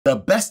The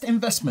best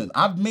investment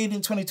I've made in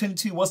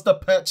 2022 was the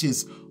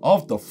purchase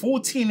of the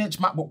 14-inch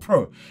MacBook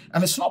Pro.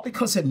 And it's not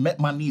because it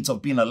met my needs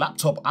of being a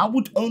laptop I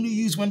would only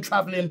use when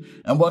traveling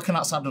and working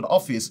outside of the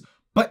office,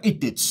 but it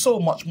did so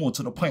much more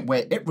to the point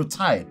where it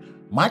retired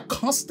my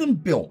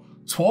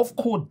custom-built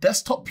 12-core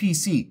desktop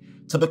PC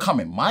to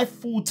becoming my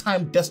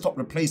full-time desktop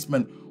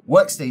replacement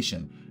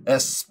workstation,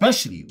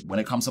 especially when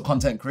it comes to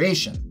content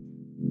creation.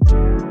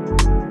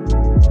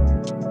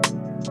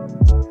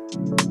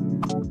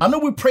 I know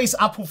we praise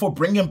Apple for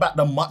bringing back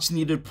the much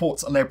needed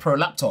ports on their Pro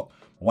laptop,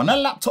 but when a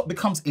laptop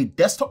becomes a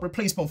desktop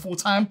replacement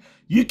full-time,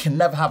 you can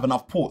never have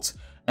enough ports.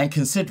 And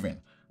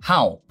considering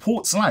how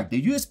ports like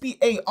the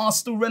USB-A are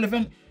still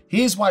relevant,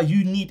 here's why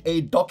you need a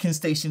docking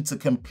station to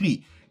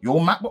complete your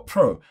MacBook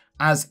Pro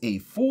as a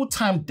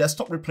full-time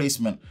desktop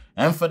replacement.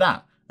 And for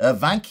that,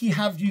 iVANKY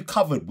have you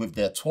covered with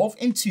their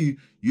 12-in-2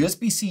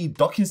 USB-C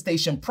docking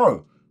station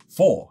Pro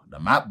for the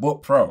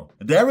MacBook Pro.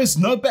 There is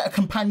no better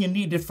companion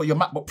needed for your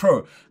MacBook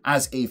Pro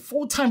as a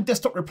full-time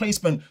desktop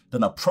replacement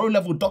than a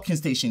pro-level docking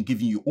station,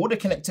 giving you all the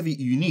connectivity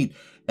you need,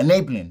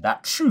 enabling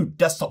that true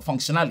desktop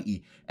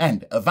functionality.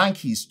 And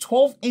iVANKY's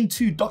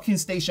 12-in-2 docking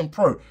station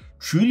Pro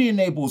truly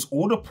enables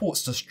all the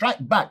ports to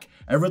strike back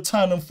and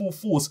return in full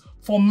force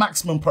for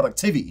maximum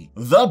productivity.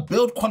 The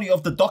build quality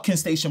of the docking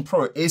station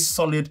Pro is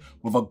solid,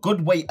 with a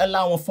good weight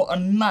allowing for a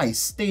nice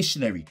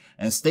stationary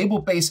and stable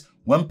base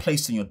when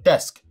placed on your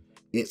desk.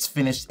 It's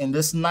finished in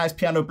this nice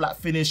piano black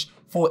finish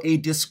for a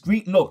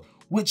discreet look,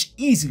 which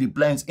easily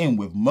blends in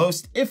with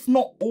most, if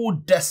not all,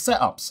 desk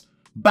setups.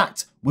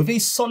 Backed with a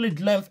solid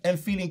length and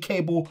feeling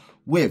cable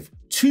with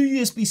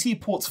 2 USB-C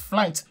ports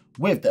flanked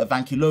with the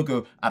iVANKY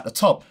logo at the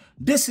top.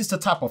 This is the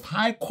type of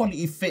high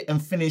quality fit and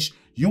finish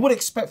you would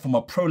expect from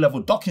a pro level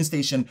docking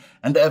station,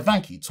 and the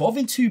iVANKY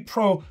 12-in-2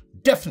 Pro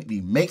definitely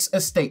makes a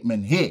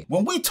statement here.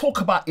 When we talk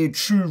about a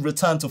true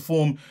return to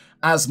form,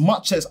 as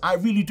much as I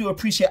really do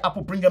appreciate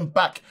Apple bringing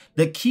back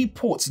the key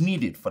ports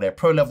needed for their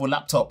pro level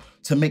laptop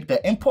to make their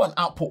input and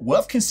output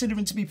worth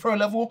considering to be pro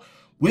level,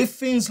 with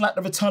things like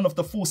the return of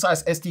the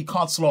full-size SD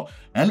card slot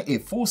and a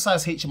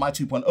full-size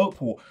HDMI 2.0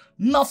 port,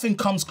 nothing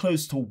comes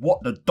close to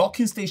what the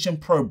Docking Station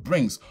Pro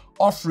brings,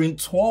 offering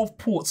 12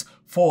 ports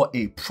for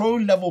a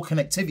pro-level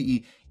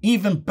connectivity,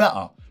 even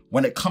better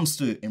when it comes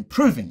to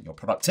improving your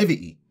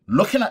productivity.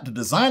 Looking at the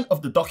design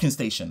of the docking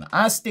station,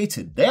 as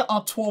stated, there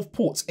are 12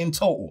 ports in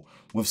total,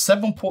 with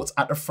 7 ports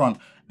at the front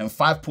and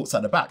 5 ports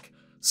at the back.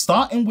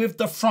 Starting with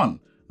the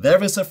front,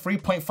 there is a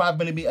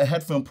 3.5mm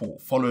headphone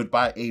port, followed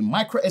by a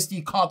micro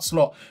SD card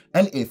slot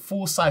and a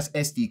full-size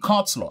SD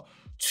card slot,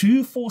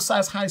 2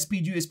 full-size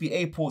high-speed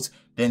USB-A ports,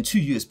 then 2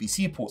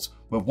 USB-C ports,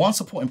 with one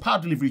supporting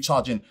power delivery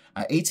charging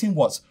at 18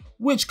 watts,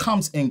 which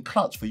comes in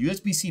clutch for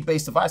USB-C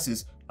based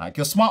devices like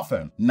your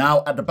smartphone.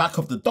 Now at the back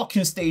of the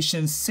docking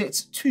station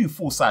sits 2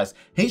 full-size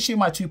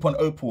HDMI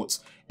 2.0 ports,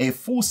 a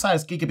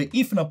full-size gigabit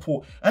Ethernet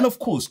port, and of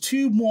course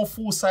 2 more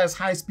full-size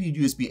high-speed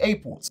USB-A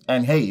ports.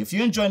 And hey, if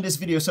you're enjoying this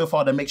video so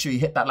far, then make sure you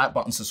hit that like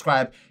button,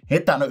 subscribe,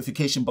 hit that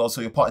notification bell so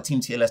you're part of Team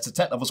TLS to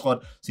Tech Level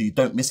Squad so you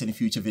don't miss any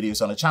future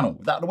videos on the channel.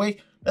 With that out of the way,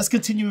 let's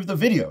continue with the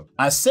video.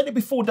 I said it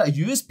before that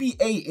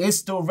USB-A is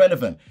still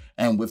relevant,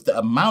 and with the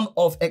amount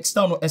of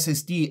external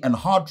SSD and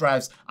hard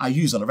drives I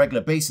use on a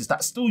regular basis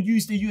that still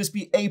use the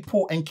USB-A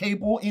port and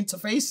cable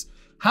interface,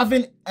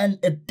 having an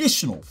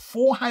additional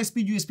 4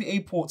 high-speed USB-A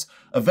ports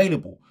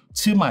available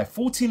to my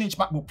 14-inch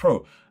MacBook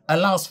Pro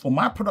allows for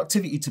my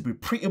productivity to be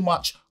pretty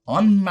much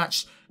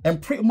unmatched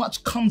and pretty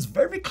much comes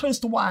very close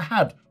to what I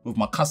had with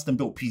my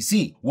custom-built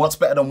PC. What's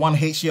better than 1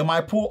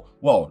 HDMI port?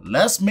 Well,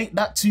 let's make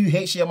that 2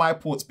 HDMI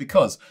ports,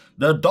 because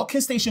the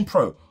Docking Station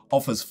Pro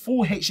offers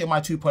full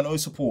HDMI 2.0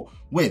 support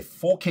with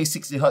 4K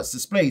 60Hz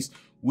displays,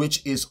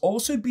 which is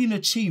also being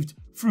achieved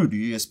through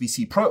the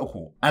USB-C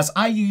protocol. As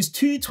I use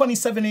 2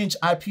 27-inch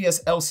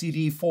IPS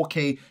LCD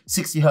 4K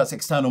 60Hz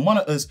external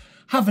monitors,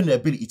 having the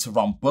ability to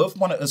run both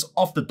monitors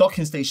off the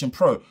Docking Station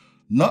Pro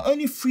not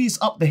only frees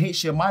up the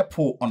HDMI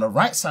port on the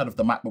right side of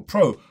the MacBook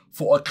Pro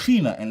for a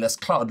cleaner and less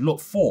cluttered look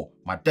for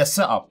my desk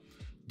setup,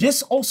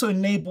 this also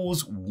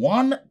enables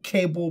one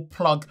cable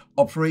plug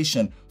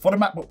operation for the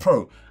MacBook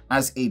Pro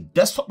as a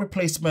desktop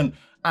replacement,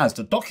 as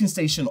the docking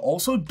station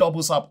also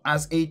doubles up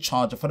as a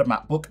charger for the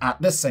MacBook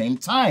at the same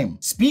time.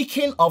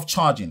 Speaking of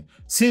charging,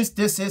 since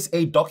this is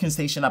a docking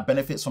station that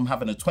benefits from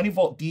having a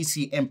 20-volt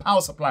DC in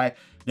power supply,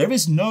 there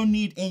is no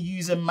need in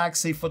using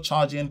MagSafe for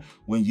charging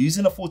when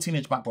using a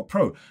 14-inch MacBook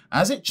Pro,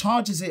 as it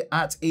charges it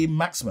at a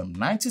maximum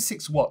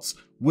 96 watts,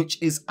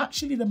 which is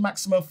actually the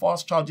maximum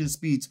fast charging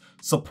speeds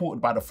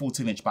supported by the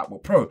 14-inch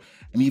MacBook Pro.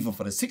 And even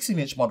for the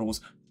 16-inch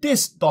models,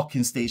 this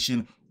docking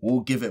station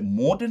will give it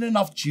more than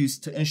enough juice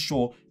to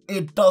ensure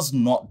it does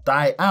not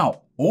die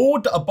out. All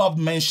the above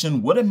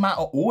mentioned wouldn't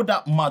matter all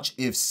that much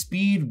if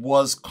speed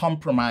was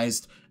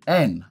compromised,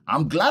 and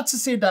I'm glad to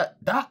say that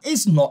that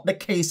is not the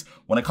case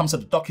when it comes to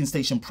the Docking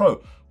Station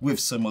Pro, with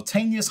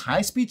simultaneous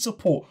high-speed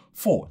support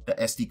for the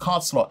SD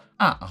card slot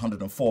at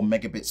 104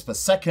 megabits per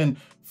second,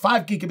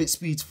 5 gigabit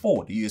speeds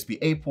for the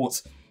USB-A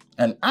ports.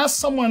 And as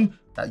someone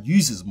that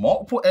uses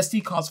multiple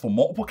SD cards for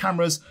multiple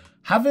cameras,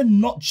 Having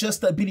not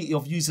just the ability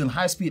of using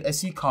high-speed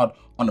SD card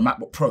on the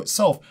MacBook Pro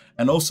itself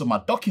and also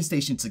my docking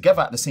station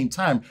together at the same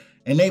time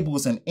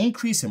enables an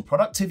increase in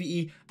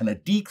productivity and a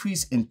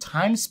decrease in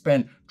time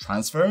spent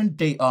transferring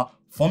data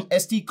from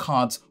SD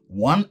cards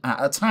one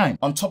at a time.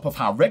 On top of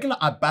how regular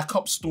I back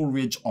up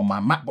storage on my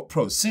MacBook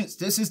Pro, since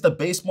this is the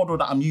base model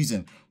that I'm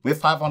using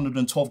with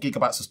 512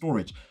 gigabytes of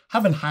storage,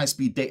 having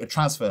high-speed data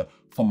transfer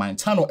from my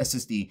internal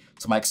SSD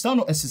to my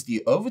external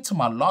SSD over to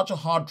my larger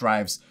hard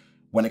drives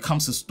when it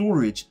comes to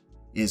storage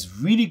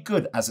is really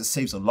good, as it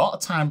saves a lot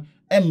of time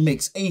and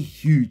makes a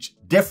huge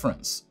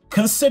difference.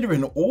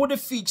 Considering all the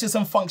features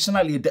and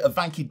functionality the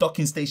iVANKY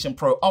Docking Station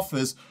Pro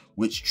offers,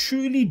 which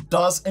truly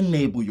does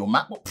enable your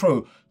MacBook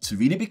Pro to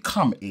really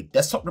become a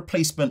desktop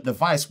replacement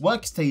device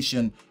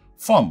workstation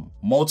from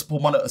multiple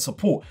monitor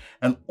support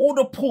and all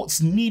the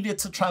ports needed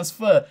to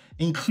transfer,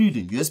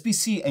 including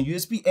USB-C and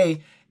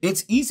USB-A,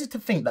 it's easy to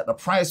think that the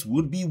price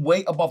would be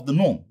way above the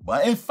norm.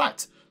 But in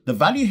fact, the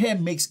value here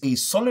makes a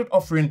solid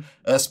offering,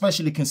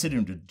 especially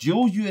considering the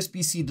dual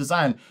USB-C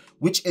design,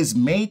 which is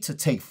made to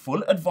take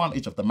full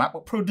advantage of the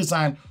MacBook Pro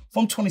design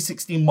from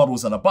 2016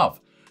 models and above.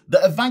 The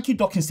iVANKY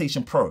Docking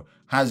Station Pro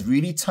has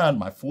really turned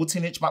my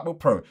 14-inch MacBook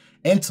Pro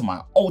into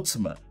my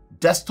ultimate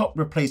desktop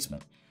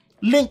replacement.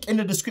 Link in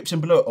the description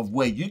below of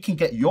where you can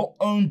get your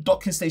own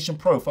Docking Station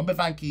Pro from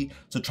iVANKY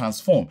to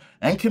transform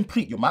and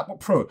complete your MacBook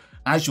Pro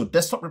as your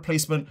desktop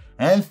replacement.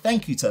 And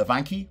thank you to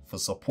iVANKY for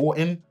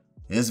supporting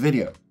this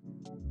video.